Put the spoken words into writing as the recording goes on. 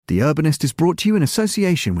The Urbanist is brought to you in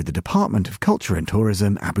association with the Department of Culture and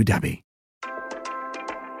Tourism, Abu Dhabi.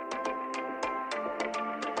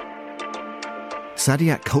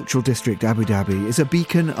 Saadiyat Cultural District Abu Dhabi is a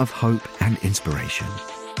beacon of hope and inspiration.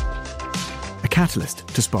 A catalyst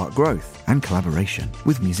to spark growth and collaboration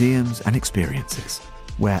with museums and experiences,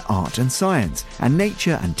 where art and science and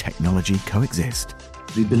nature and technology coexist.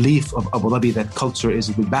 The belief of Abu Dhabi that culture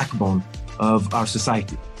is the backbone of our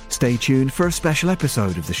society. Stay tuned for a special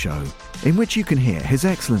episode of the show, in which you can hear His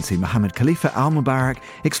Excellency Mohammed Khalifa Al Mubarak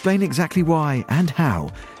explain exactly why and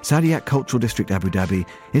how Saadiyat Cultural District Abu Dhabi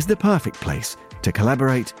is the perfect place to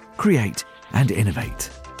collaborate, create and innovate.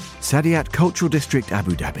 Saadiyat Cultural District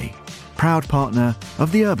Abu Dhabi, proud partner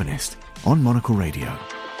of The Urbanist on Monocle Radio.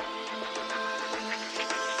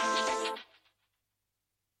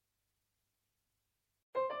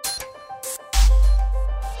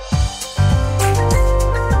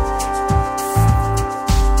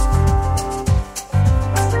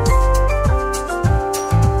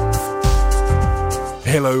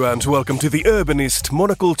 Hello and welcome to The Urbanist,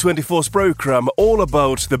 Monocle 24's programme all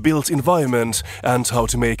about the built environment and how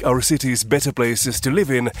to make our cities better places to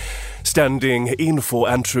live in. Standing in for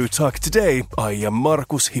Andrew Tuck today, I am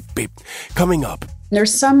Markus Hippi. Coming up.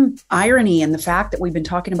 There's some irony in the fact that we've been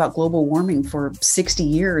talking about global warming for 60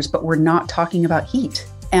 years, but we're not talking about heat.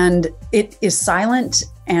 And it is silent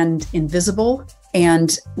and invisible,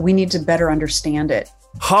 and we need to better understand it.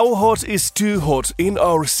 How hot is too hot in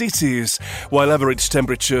our cities? While average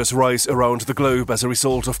temperatures rise around the globe as a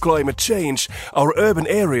result of climate change, our urban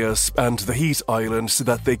areas and the heat islands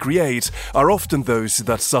that they create are often those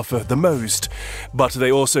that suffer the most. But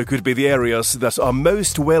they also could be the areas that are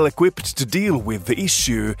most well equipped to deal with the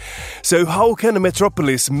issue. So how can a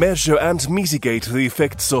metropolis measure and mitigate the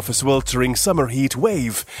effects of a sweltering summer heat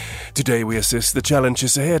wave? Today we assess the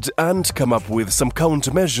challenges ahead and come up with some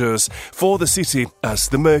countermeasures for the city as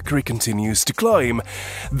the mercury continues to climb.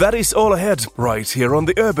 That is all ahead right here on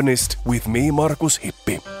The Urbanist with me, Markus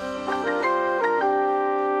Hippi.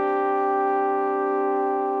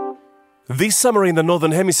 This summer in the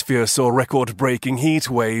Northern Hemisphere saw record-breaking heat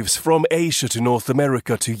waves from Asia to North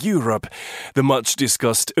America to Europe. The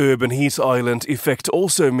much-discussed urban heat island effect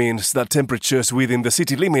also means that temperatures within the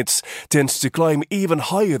city limits tend to climb even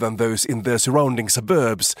higher than those in their surrounding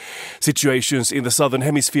suburbs. Situations in the Southern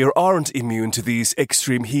Hemisphere aren't immune to these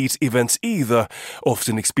extreme heat events either,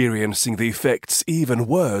 often experiencing the effects even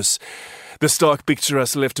worse. The stark picture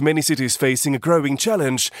has left many cities facing a growing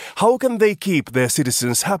challenge. How can they keep their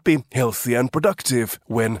citizens happy, healthy and productive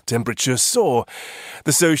when temperatures soar?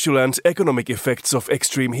 The social and economic effects of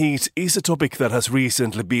extreme heat is a topic that has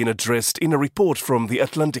recently been addressed in a report from the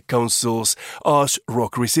Atlantic Council's Ash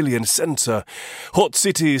Rock Resilience Centre. Hot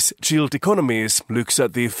Cities, Chilled Economies looks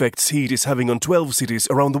at the effects heat is having on 12 cities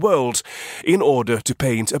around the world in order to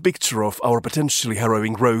paint a picture of our potentially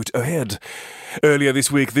harrowing road ahead. Earlier this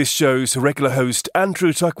week, this show's regular host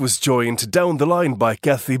Andrew Tuck was joined down the line by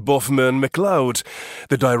Kathy Boffman-McLeod,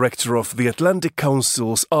 the director of the Atlantic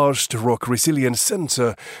Council's Ash Rock Resilience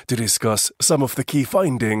Centre, to discuss some of the key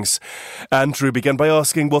findings. Andrew began by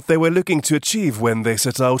asking what they were looking to achieve when they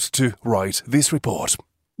set out to write this report.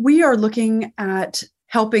 We are looking at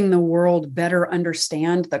helping the world better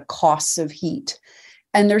understand the costs of heat.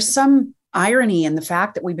 And there's some irony in the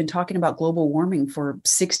fact that we've been talking about global warming for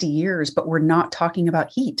 60 years, but we're not talking about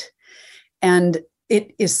heat. And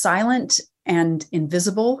it is silent and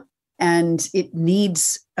invisible, and it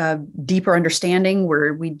needs a deeper understanding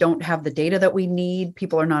where we don't have the data that we need.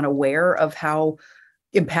 People are not aware of how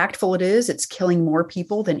impactful it is. It's killing more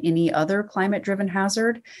people than any other climate-driven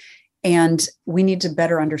hazard. And we need to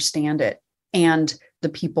better understand it. And the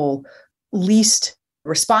people least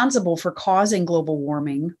responsible for causing global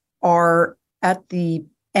warming are at the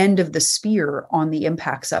end of the spear on the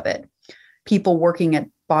impacts of it. People working at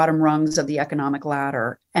bottom rungs of the economic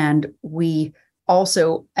ladder. And we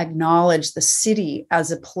also acknowledge the city as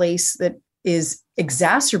a place that is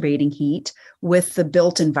exacerbating heat with the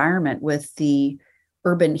built environment, with the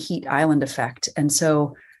urban heat island effect. And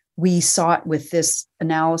so we sought with this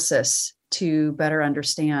analysis to better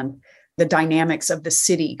understand the dynamics of the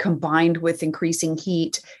city combined with increasing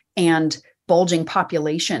heat and bulging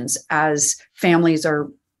populations as families are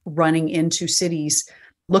running into cities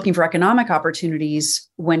looking for economic opportunities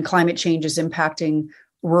when climate change is impacting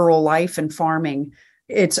rural life and farming.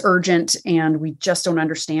 It's urgent and we just don't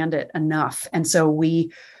understand it enough. And so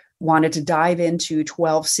we wanted to dive into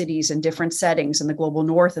 12 cities in different settings in the global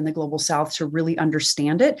north and the global south to really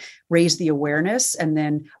understand it, raise the awareness, and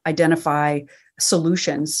then identify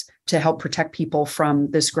solutions to help protect people from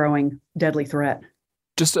this growing deadly threat.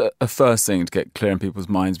 Just a first thing to get clear in people's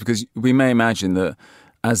minds, because we may imagine that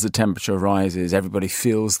as the temperature rises, everybody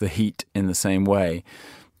feels the heat in the same way.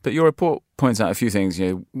 But your report points out a few things.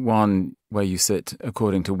 One, where you sit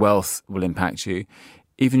according to wealth will impact you.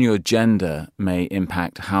 Even your gender may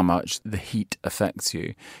impact how much the heat affects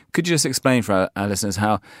you. Could you just explain for our listeners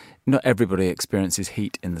how not everybody experiences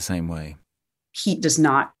heat in the same way? Heat does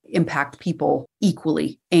not impact people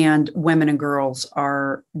equally, and women and girls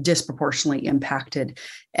are disproportionately impacted.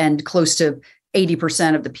 And close to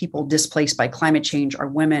 80% of the people displaced by climate change are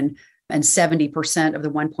women, and 70% of the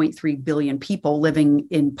 1.3 billion people living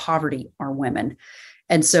in poverty are women.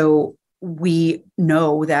 And so we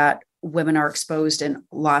know that women are exposed in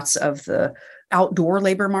lots of the outdoor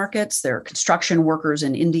labor markets. There are construction workers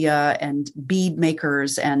in India and bead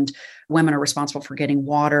makers, and women are responsible for getting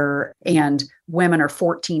water, and women are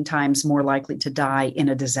 14 times more likely to die in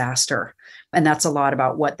a disaster. And that's a lot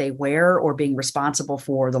about what they wear or being responsible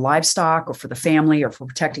for the livestock or for the family or for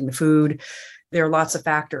protecting the food. There are lots of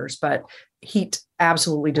factors, but heat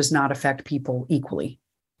absolutely does not affect people equally.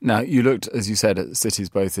 Now, you looked, as you said, at cities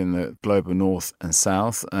both in the global north and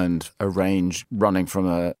south, and a range running from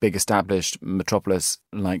a big established metropolis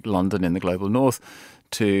like London in the global north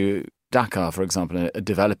to Dhaka, for example, a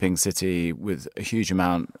developing city with a huge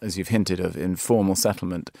amount, as you've hinted, of informal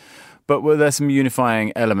settlement. But were there some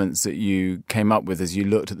unifying elements that you came up with as you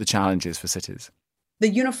looked at the challenges for cities? The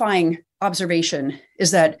unifying observation is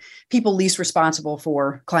that people least responsible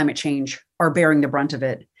for climate change are bearing the brunt of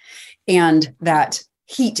it, and that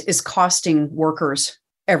heat is costing workers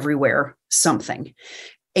everywhere something.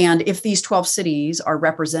 And if these 12 cities are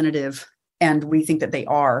representative, and we think that they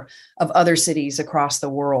are, of other cities across the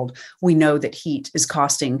world, we know that heat is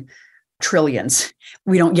costing trillions.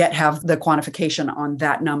 We don't yet have the quantification on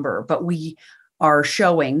that number, but we are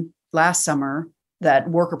showing last summer that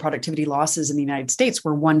worker productivity losses in the United States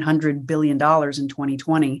were $100 billion in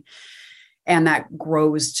 2020. And that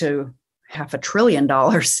grows to $500 billion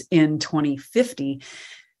in 2050.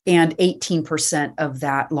 And 18% of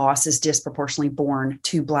that loss is disproportionately borne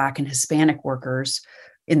to Black and Hispanic workers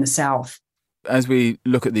in the South. As we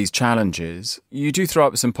look at these challenges, you do throw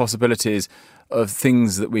up some possibilities of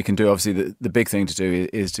things that we can do. Obviously, the big thing to do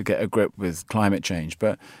is to get a grip with climate change.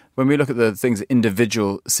 But when we look at the things that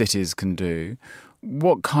individual cities can do,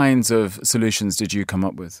 what kinds of solutions did you come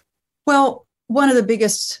up with? Well, one of the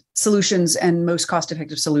biggest solutions and most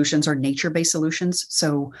cost-effective solutions are nature-based solutions.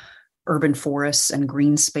 So urban forests and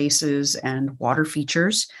green spaces and water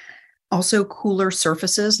features. Also, cooler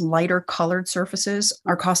surfaces, lighter colored surfaces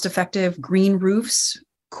are cost-effective. Green roofs,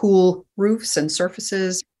 cool roofs and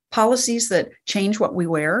surfaces. Policies that change what we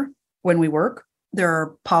wear when we work. There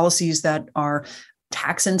are policies that are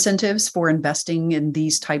tax incentives for investing in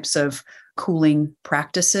these types of cooling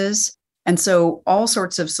practices. And so all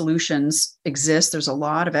sorts of solutions exist. There's a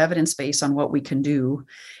lot of evidence base on what we can do.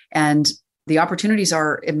 And the opportunities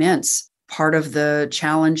are immense. Part of the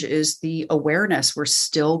challenge is the awareness. We're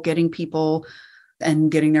still getting people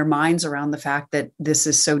and getting their minds around the fact that this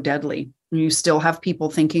is so deadly. You still have people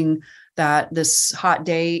thinking that this hot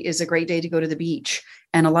day is a great day to go to the beach.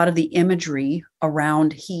 And a lot of the imagery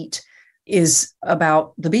around heat is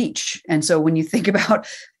about the beach. And so when you think about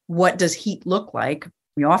what does heat look like,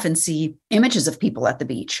 we often see images of people at the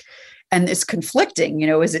beach, and it's conflicting.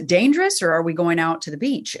 Is it dangerous, or are we going out to the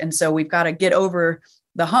beach? And so we've got to get over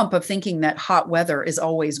the hump of thinking that hot weather is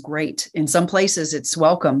always great. In some places it's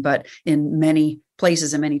welcome, but in many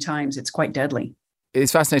places and many times it's quite deadly.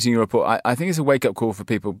 It's fascinating, your report. I think it's a wake-up call for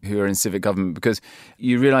people who are in civic government, because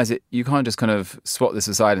you realise that you can't just kind of swat this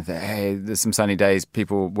aside and think, hey, there's some sunny days,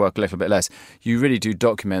 people work a little bit less. You really do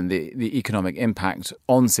document the economic impact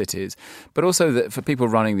on cities, but also that for people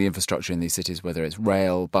running the infrastructure in these cities, whether it's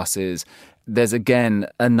rail, buses, there's again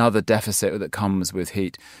another deficit that comes with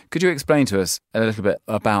heat. Could you explain to us a little bit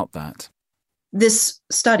about that? This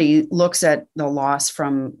study looks at the loss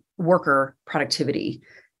from worker productivity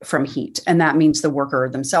from heat. And that means the worker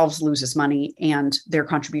themselves loses money and their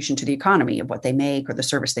contribution to the economy of what they make or the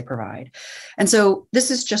service they provide. And so this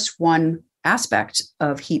is just one aspect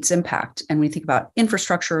of heat's impact. And when you think about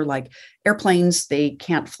infrastructure like airplanes, they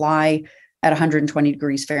can't fly at 120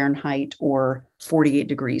 degrees Fahrenheit or 48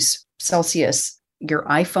 degrees Celsius. Your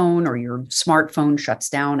iPhone or your smartphone shuts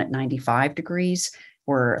down at 95 degrees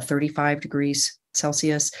or 35 degrees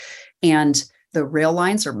Celsius. And the rail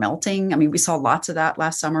lines are melting. I mean, we saw lots of that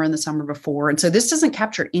last summer and the summer before. And so this doesn't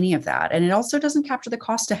capture any of that. And it also doesn't capture the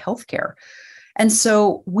cost of healthcare. And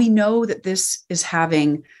so we know that this is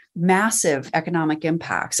having massive economic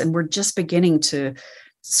impacts. And we're just beginning to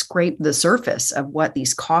scrape the surface of what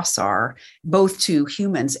these costs are, both to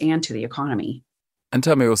humans and to the economy. And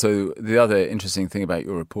tell me also, the other interesting thing about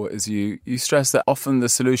your report is you stress that often the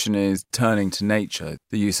solution is turning to nature,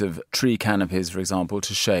 the use of tree canopies, for example,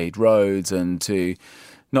 to shade roads and to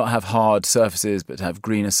not have hard surfaces, but to have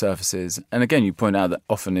greener surfaces. And again, you point out that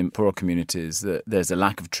often in poorer communities that there's a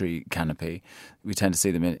lack of tree canopy. We tend to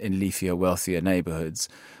see them in leafier, wealthier neighbourhoods.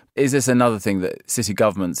 Is this another thing that city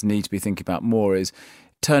governments need to be thinking about more, is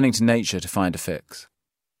turning to nature to find a fix?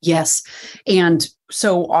 Yes. And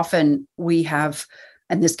so often we have,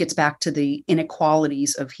 and this gets back to the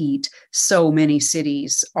inequalities of heat, so many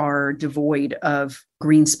cities are devoid of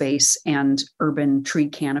green space and urban tree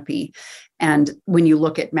canopy. And when you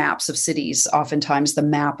look at maps of cities, oftentimes the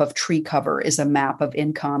map of tree cover is a map of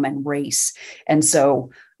income and race. And so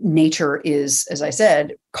nature is, as I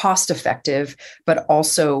said, cost effective, but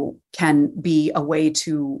also can be a way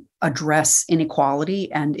to address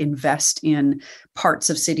inequality and invest in parts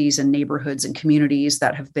of cities and neighborhoods and communities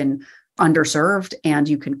that have been underserved, and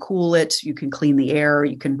you can cool it, you can clean the air,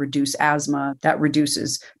 you can reduce asthma, that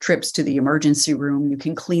reduces trips to the emergency room, you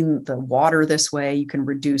can clean the water this way, you can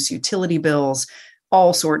reduce utility bills,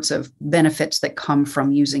 all sorts of benefits that come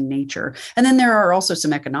from using nature. And then there are also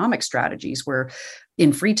some economic strategies where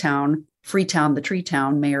in Freetown, the tree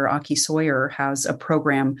town, Mayor Aki Sawyer has a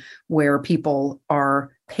program where people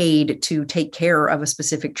are paid to take care of a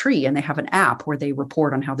specific tree, and they have an app where they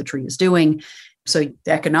report on how the tree is doing. So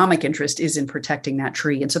the economic interest is in protecting that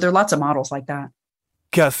tree. And so there are lots of models like that.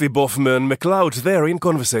 Kathy Boffman-McLeod there in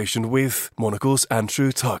conversation with Monocle's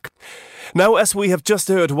Andrew Tuck. Now, as we have just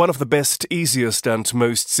heard, one of the best, easiest and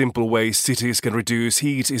most simple ways cities can reduce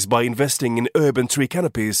heat is by investing in urban tree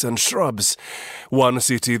canopies and shrubs. One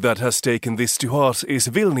city that has taken this to heart is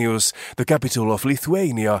Vilnius, the capital of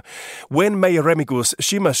Lithuania. When Mayor Remigius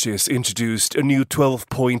Šimašis introduced a new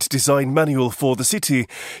 12-point design manual for the city,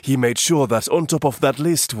 he made sure that on top of that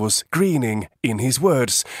list was greening. In his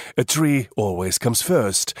words, a tree always comes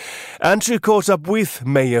first. Andrew caught up with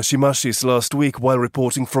Mayor Šimašis last week while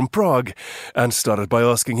reporting from Prague, and started by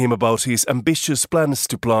asking him about his ambitious plans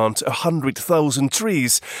to plant 100,000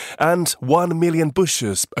 trees and 1 million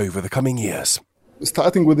bushes over the coming years.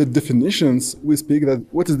 Starting with the definitions, we speak that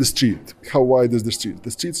what is the street? How wide is the street?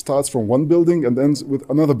 The street starts from one building and ends with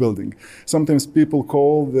another building. Sometimes people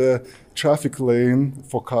call the traffic lane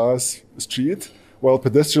for cars a street, while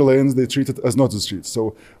pedestrian lanes, they treat it as not a street.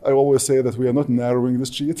 So I always say that we are not narrowing the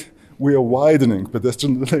street. We are widening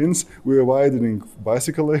pedestrian lanes, we are widening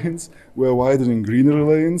bicycle lanes, we are widening greenery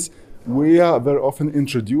lanes. We are very often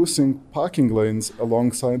introducing parking lanes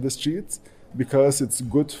alongside the streets because it's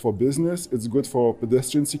good for business, it's good for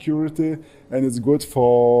pedestrian security, and it's good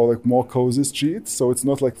for more cozy streets, so it's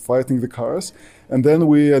not like fighting the cars. And then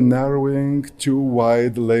we are narrowing 2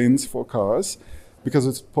 wide lanes for cars. Because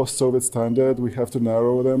it's post-Soviet standard, we have to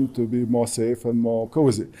narrow them to be more safe and more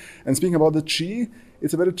cozy. And speaking about the tree,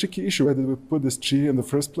 it's a very tricky issue. Where did we put this tree in the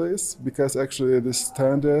first place? Because actually this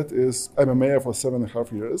standard is, I'm a mayor for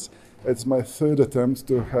 7.5 years. It's my fourth attempt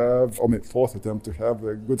to have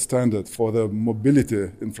a good standard for the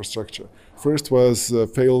mobility infrastructure. First was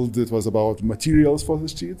failed, it was about materials for the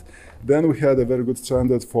street. Then we had a very good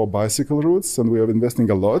standard for bicycle routes, and we are investing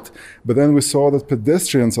a lot. But then we saw that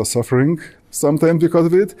pedestrians are suffering, sometimes because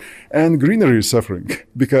of it, and greenery is suffering.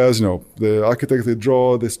 Because, the architect, they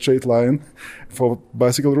draw the straight line for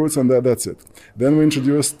bicycle routes, and that's it. Then we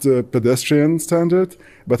introduced pedestrian standard,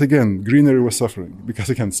 but again, greenery was suffering, because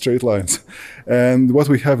again, straight lines. And what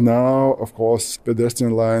we have now, of course,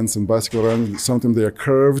 pedestrian lines and bicycle lines, sometimes they are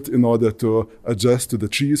curved in order to adjust to the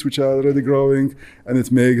trees which are already growing, and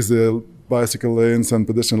it makes the bicycle lanes and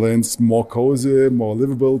pedestrian lanes more cozy, more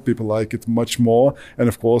livable. People like it much more. And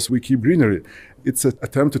of course, we keep greenery. It's an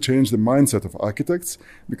attempt to change the mindset of architects,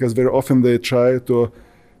 because very often they try to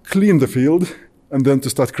clean the field and then to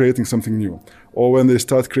start creating something new. Or when they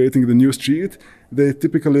start creating the new street, they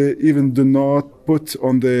typically even do not put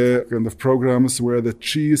on their kind of programs where the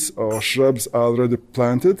trees or shrubs are already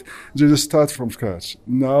planted. They just start from scratch.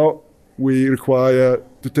 Now we require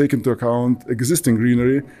to take into account existing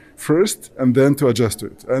greenery first and then to adjust to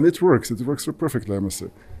it. And it works. It works perfectly, I must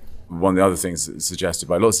say. One of the other things suggested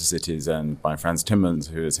by lots of cities and by Frans Timmermans,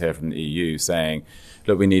 who is here from the EU, saying,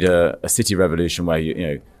 look, we need a city revolution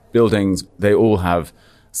where, buildings, they all have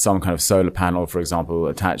some kind of solar panel, for example,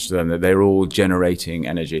 attached to them, that they're all generating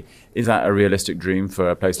energy. Is that a realistic dream for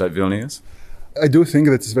a place like Vilnius? I do think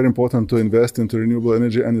that it's very important to invest into renewable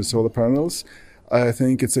energy and in solar panels. I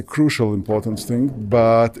think it's a crucial, important thing,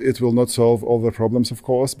 but it will not solve all the problems, of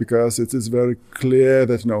course, because it is very clear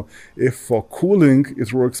that, if for cooling,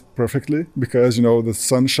 it works perfectly because, the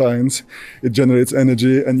sun shines, it generates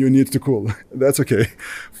energy and you need to cool. That's okay.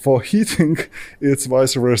 For heating, it's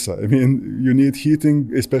vice versa. I mean, you need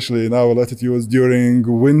heating, especially in our latitudes during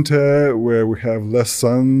winter where we have less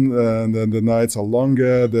sun and then the nights are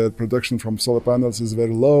longer. The production from solar panels is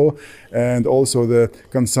very low. And also the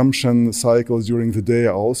consumption cycles during the day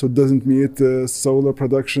also doesn't meet solar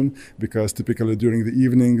production because typically during the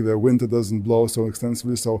evening the wind doesn't blow so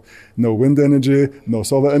extensively, so no wind energy, no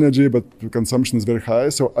solar energy, but the consumption is very high.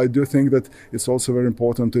 So I do think that it's also very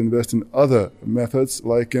important to invest in other methods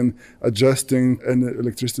like in adjusting an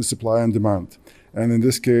electricity supply and demand. And in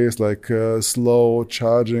this case, like slow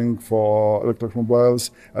charging for electric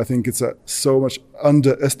mobiles, I think it's a so much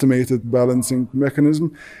underestimated balancing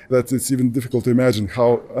mechanism that it's even difficult to imagine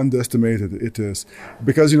how underestimated it is.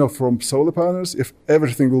 Because, from solar panels, if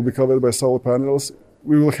everything will be covered by solar panels,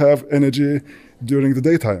 we will have energy during the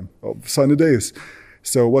daytime of sunny days.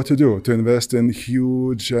 So what to do? To invest in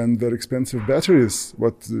huge and very expensive batteries,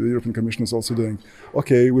 what the European Commission is also doing.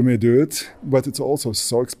 Okay, we may do it, but it's also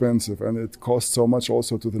so expensive and it costs so much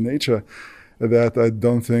also to the nature that I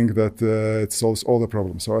don't think that it solves all the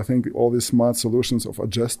problems. So I think all these smart solutions of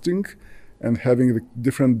adjusting and having the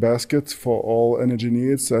different basket for all energy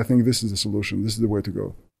needs, I think this is the solution. This is the way to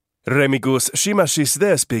go. Remigijus Šimašis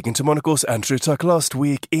there speaking to Monocle's Andrew Tuck last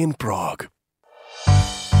week in Prague.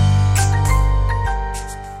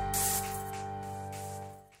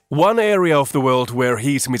 One area of the world where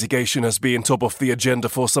heat mitigation has been top of the agenda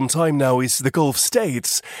for some time now is the Gulf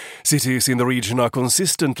states. Cities in the region are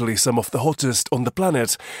consistently some of the hottest on the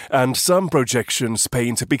planet, and some projections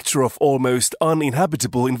paint a picture of almost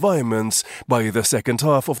uninhabitable environments by the second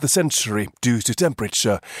half of the century due to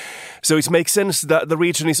temperature. So it makes sense that the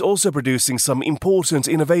region is also producing some important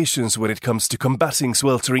innovations when it comes to combating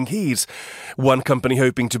sweltering heat. One company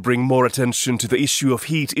hoping to bring more attention to the issue of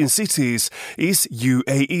heat in cities is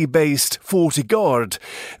UAE-based FortiGuard.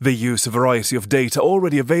 They use a variety of data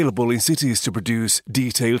already available in cities to produce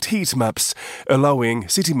detailed heat maps, allowing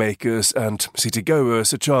city makers and city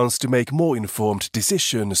goers a chance to make more informed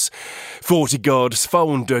decisions. FortiGuard's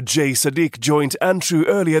founder Jay Sadiq joined Andrew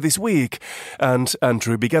earlier this week, and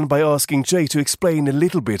Andrew began by asking Jay to explain a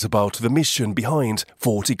little bit about the mission behind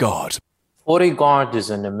FortiGuard. FortiGuard is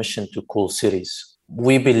on a mission to cool cities.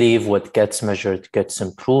 We believe what gets measured gets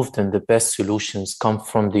improved, and the best solutions come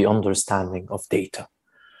from the understanding of data.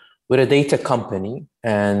 We're a data company,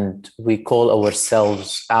 and we call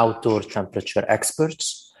ourselves outdoor temperature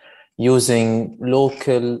experts using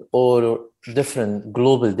local or different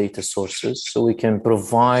global data sources so we can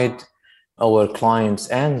provide our clients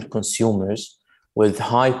and consumers with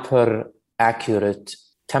hyper-accurate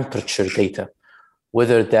temperature data,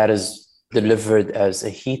 whether that is delivered as a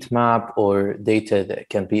heat map or data that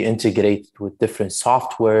can be integrated with different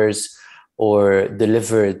softwares or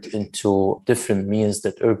delivered into different means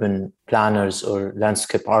that urban planners or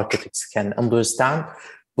landscape architects can understand.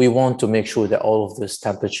 We want to make sure that all of this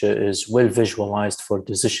temperature is well visualized for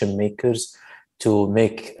decision makers to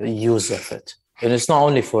make use of it. And it's not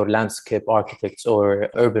only for landscape architects or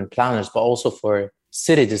urban planners, but also for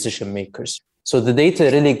city decision makers. So the data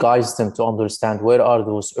really guides them to understand where are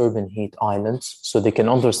those urban heat islands, so they can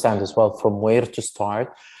understand as well from where to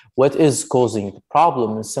start, what is causing the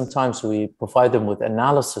problem. And sometimes we provide them with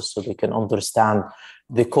analysis so they can understand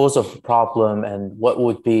the cause of the problem and what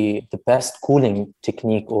would be the best cooling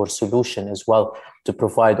technique or solution as well to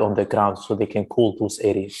provide on the ground so they can cool those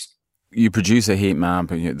areas. You produce a heat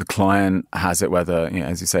map, and the client has it, whether,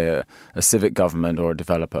 as you say, a civic government or a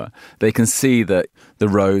developer. They can see that the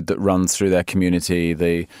road that runs through their community,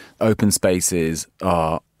 the open spaces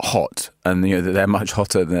are hot, and they're much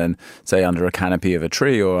hotter than, say, under a canopy of a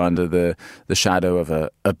tree or under the shadow of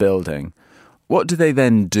a building. What do they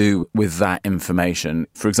then do with that information?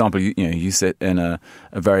 For example, you sit in a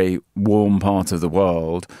very warm part of the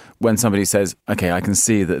world. When somebody says, okay, I can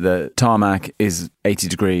see that the tarmac is 80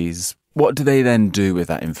 degrees, what do they then do with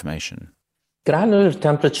that information? Granular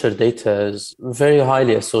temperature data is very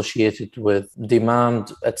highly associated with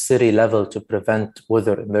demand at city level to prevent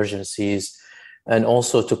weather emergencies and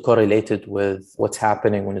also to correlate it with what's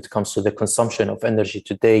happening when it comes to the consumption of energy.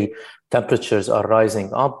 Today, temperatures are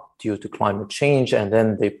rising up due to climate change, and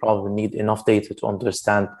then they probably need enough data to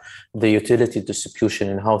understand the utility distribution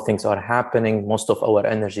and how things are happening. Most of our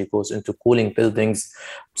energy goes into cooling buildings.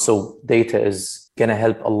 So data is going to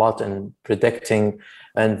help a lot in predicting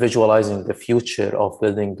and visualizing the future of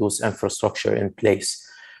building those infrastructure in place.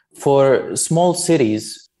 For small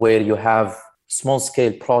cities where you have small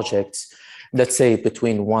scale projects, let's say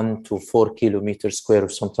between 1 to 4 kilometers square, or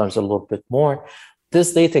sometimes a little bit more.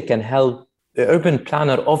 This data can help the urban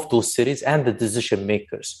planner of those cities and the decision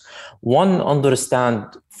makers. One, understand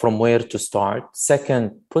from where to start.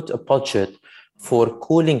 Second, put a budget for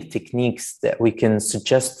cooling techniques that we can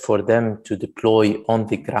suggest for them to deploy on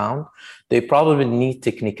the ground. They probably need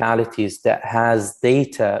technicalities that has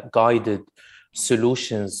data guided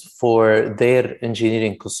solutions for their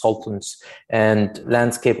engineering consultants and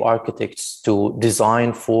landscape architects to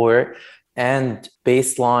design for and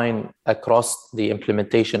baseline across the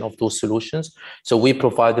implementation of those solutions. So we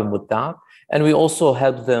provide them with that. And we also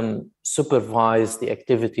help them supervise the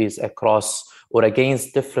activities across or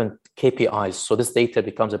against different KPIs. So this data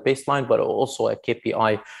becomes a baseline, but also a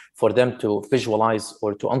KPI for them to visualize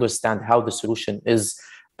or to understand how the solution is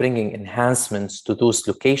bringing enhancements to those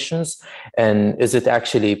locations. And is it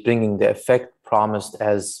actually bringing the effect promised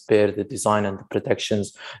as per the design and the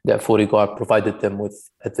protections that ForeGuard provided them with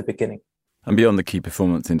at the beginning? And beyond the key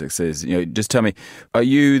performance indexes, just tell me, are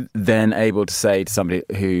you then able to say to somebody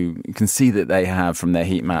who can see that they have from their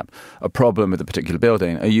heat map a problem with a particular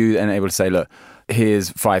building, are you then able to say, look, here's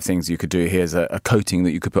 5 things you could do, here's a coating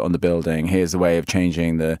that you could put on the building, here's a way of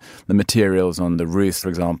changing the materials on the roofs, for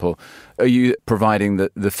example. Are you providing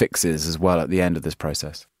the fixes as well at the end of this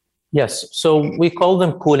process? Yes. So we call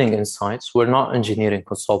them cooling insights. We're not engineering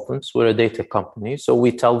consultants. We're a data company. So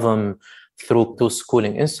we tell them through those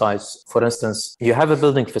cooling insights. For instance, you have a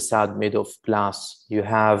building facade made of glass. You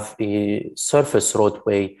have a surface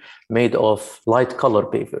roadway made of light color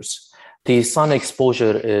pavers. The sun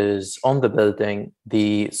exposure is on the building.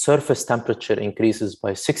 The surface temperature increases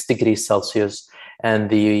by 6 degrees Celsius and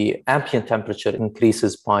the ambient temperature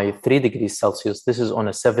increases by 3 degrees Celsius. This is on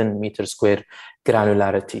a 7 meter square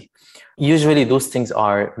granularity. Usually those things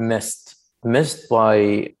are missed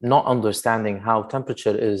by not understanding how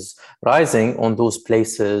temperature is rising on those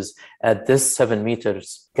places at this 7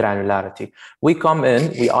 meters granularity. We come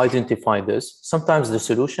in, we identify this. Sometimes the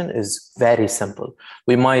solution is very simple.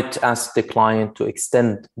 We might ask the client to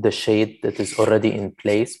extend the shade that is already in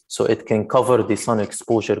place so it can cover the sun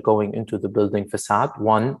exposure going into the building facade,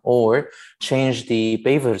 one, or change the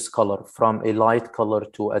pavers color from a light color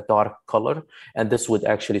to a dark color, and this would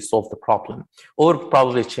actually solve the problem, or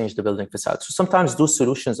probably change the building facade. So sometimes those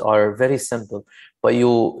solutions are very simple, but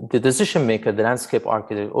the decision maker, the landscape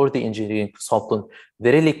architect, or the engineering consultant,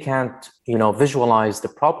 they really can't, visualize the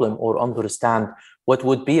problem or understand what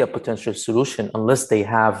would be a potential solution unless they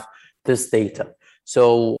have this data.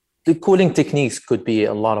 So the cooling techniques could be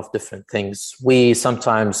a lot of different things. We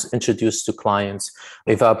sometimes introduce to clients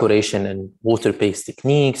evaporation and water-based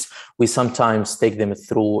techniques. We sometimes take them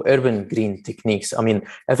through urban green techniques. I mean,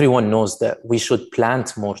 everyone knows that we should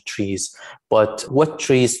plant more trees, but what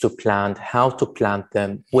trees to plant, how to plant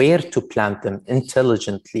them, where to plant them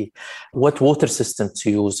intelligently, what water system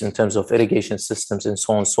to use in terms of irrigation systems and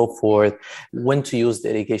so on and so forth, when to use the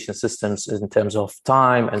irrigation systems in terms of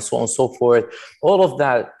time and so on and so forth. All of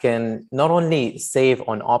that can not only save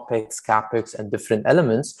on OPEX, CAPEX and different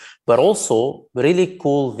elements, but also really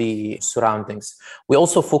cool the surroundings. We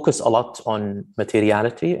also focus a lot on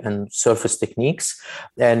materiality and surface techniques.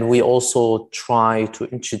 And we also try to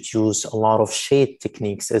introduce a lot of shade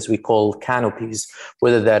techniques, as we call canopies,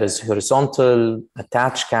 whether that is horizontal,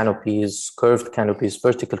 attached canopies, curved canopies,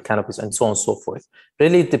 vertical canopies, and so on and so forth.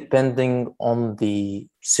 Really depending on the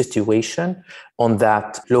situation, on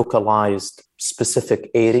that localized specific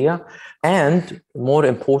area. And more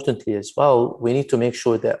importantly as well, we need to make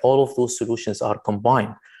sure that all of those solutions are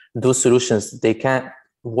combined. Those solutions, they can't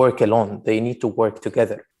work alone. They need to work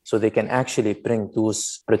together so they can actually bring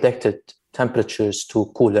those protected temperatures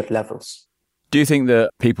to cooler levels. Do you think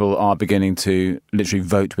that people are beginning to literally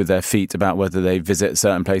vote with their feet about whether they visit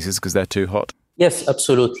certain places because they're too hot? Yes,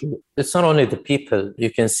 absolutely. It's not only the people.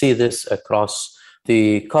 You can see this across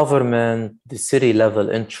the government, the city level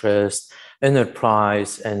interest,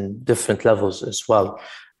 enterprise, and different levels as well.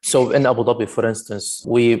 So in Abu Dhabi, for instance,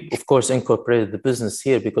 we, of course, incorporated the business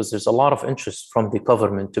here because there's a lot of interest from the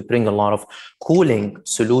government to bring a lot of cooling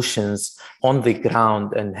solutions on the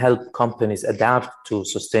ground and help companies adapt to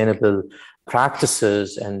sustainable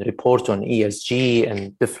practices and report on ESG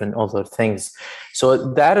and different other things.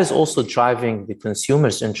 So that is also driving the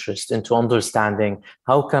consumer's interest into understanding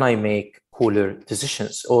how can I make cooler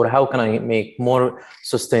decisions, or how can I make more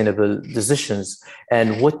sustainable decisions,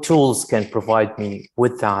 and what tools can provide me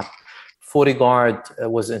with that. ForeGuard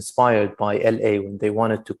was inspired by LA when they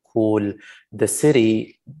wanted to cool the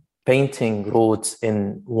city. painting roads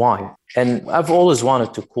in wine. And I've always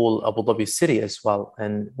wanted to call Abu Dhabi city as well.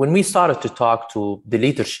 And when we started to talk to the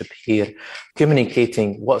leadership here,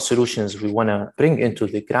 communicating what solutions we want to bring into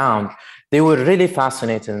the ground, they were really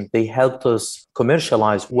fascinating. They helped us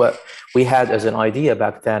commercialize what we had as an idea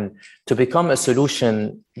back then to become a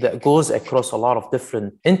solution that goes across a lot of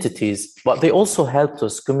different entities. But they also helped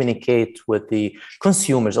us communicate with the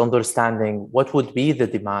consumers, understanding what would be the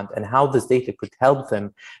demand and how this data could help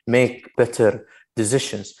them make better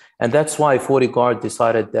decisions. And that's why ForeGuard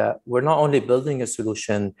decided that we're not only building a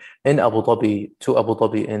solution in Abu Dhabi to Abu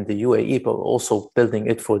Dhabi in the UAE, but also building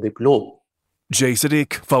it for the globe. Jay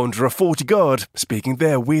Sadiq, founder of ForeGuard, speaking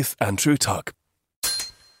there with Andrew Tuck.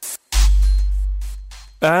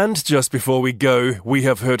 And just before we go, we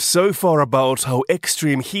have heard so far about how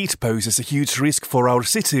extreme heat poses a huge risk for our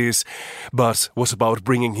cities. But what about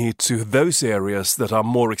bringing heat to those areas that are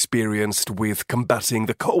more experienced with combating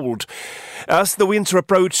the cold? As the winter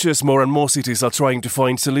approaches, more and more cities are trying to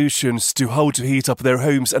find solutions to how to heat up their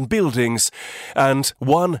homes and buildings. And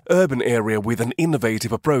one urban area with an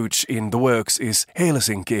innovative approach in the works is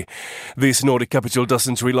Helsinki. This Nordic capital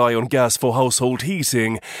doesn't rely on gas for household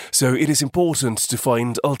heating, so it is important to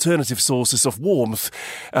find alternative sources of warmth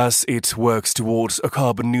as it works towards a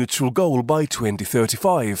carbon-neutral goal by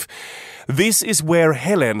 2035. This is where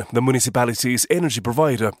Helen, the municipality's energy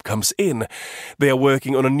provider, comes in. They are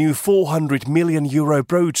working on a new €400 million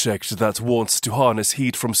project that wants to harness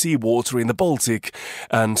heat from seawater in the Baltic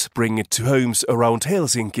and bring it to homes around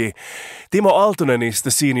Helsinki. Timo Aaltonen is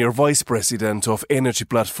the Senior Vice President of Energy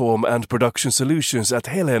Platform and Production Solutions at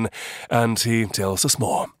Helen, and he tells us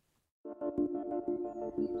more.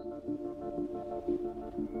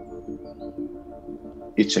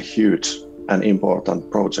 It's a huge and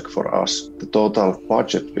important project for us. The total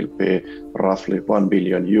budget will be roughly €1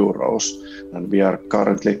 billion, and we are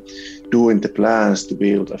currently doing the plans to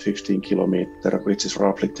build a 15 kilometer, which is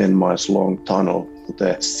roughly 10 miles long tunnel to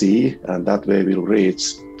the sea, and that way we'll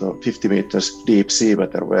reach the 50 meters deep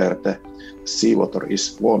seawater where the seawater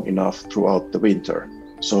is warm enough throughout the winter.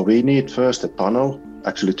 So we need first a tunnel,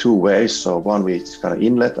 actually two ways. So one way is kind of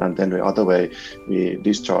inlet, and then the other way we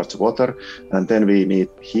discharge water. And then we need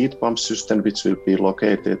heat pump system, which will be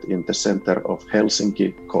located in the center of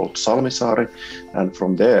Helsinki called Salmisaari. And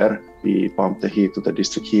from there, we pump the heat to the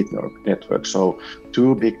district heat network. So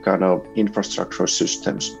two big kind of infrastructure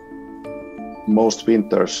systems. Most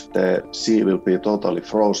winters, the sea will be totally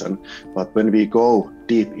frozen. But when we go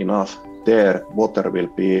deep enough, there water will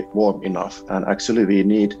be warm enough, and actually we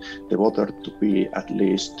need the water to be at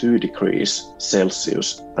least 2 degrees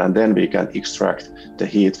Celsius, and then we can extract the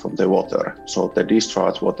heat from the water. So the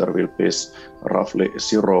discharge water will be roughly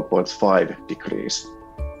 0.5 degrees.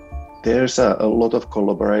 There's a lot of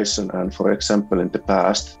collaboration, and for example in the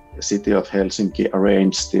past the city of Helsinki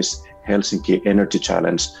arranged this Helsinki Energy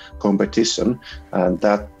Challenge competition, and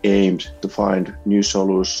that aimed to find new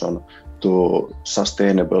solutions to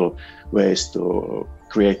sustainable ways to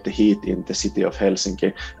create the heat in the city of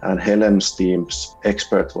Helsinki. And Helen's team's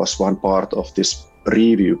expert was one part of this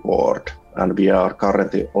review board. And we are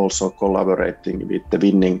currently also collaborating with the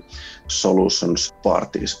winning solutions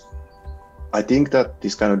parties. I think that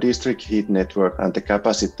this kind of district heat network and the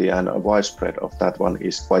capacity and widespread of that one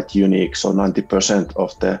is quite unique. So 90%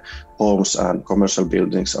 of the homes and commercial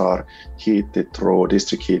buildings are heated through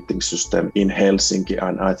district heating system in Helsinki.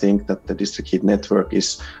 And I think that the district heat network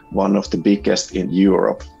is one of the biggest in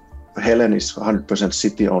Europe. Helen is 100%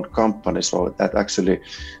 city-owned company, so that actually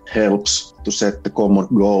helps to set the common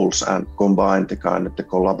goals and combine the kind of the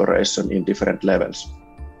collaboration in different levels.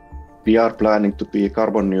 We are planning to be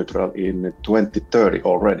carbon neutral in 2030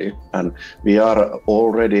 already, and we are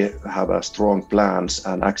already have a strong plans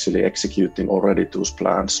and actually executing already those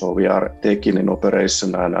plans. So we are taking in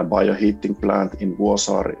operation a bioheating plant in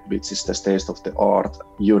Vuosaari, which is the state-of-the-art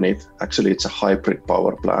unit. Actually, it's a hybrid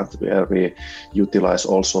power plant where we utilize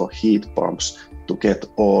also heat pumps to get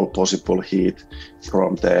all possible heat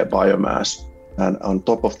from the biomass. And on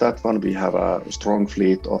top of that one, we have a strong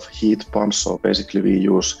fleet of heat pumps. So basically we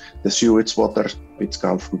use the sewage water, which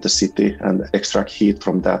comes from the city, and extract heat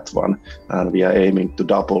from that one. And we are aiming to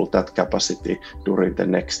double that capacity during the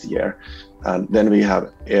next year. And then we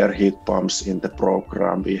have air heat pumps in the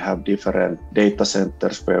program. We have different data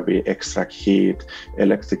centers where we extract heat,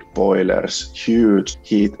 electric boilers, huge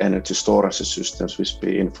heat energy storage systems which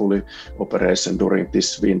be in fully operation during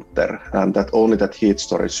this winter. And that only that heat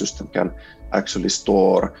storage system can actually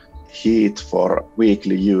store heat for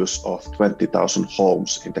weekly use of 20,000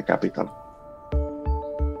 homes in the capital.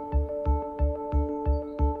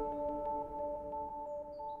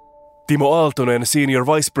 Timo Aaltonen, Senior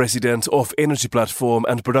Vice President of Energy Platform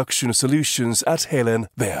and Production Solutions at Helen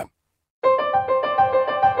there.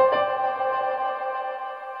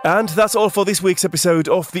 And that's all for this week's episode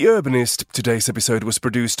of The Urbanist. Today's episode was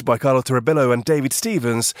produced by Carlo Torrebello and David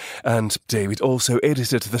Stevens, and David also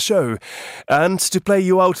edited the show. And to play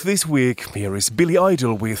you out this week, here is Billy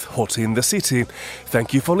Idol with Hot in the City.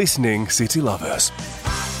 Thank you for listening, City Lovers.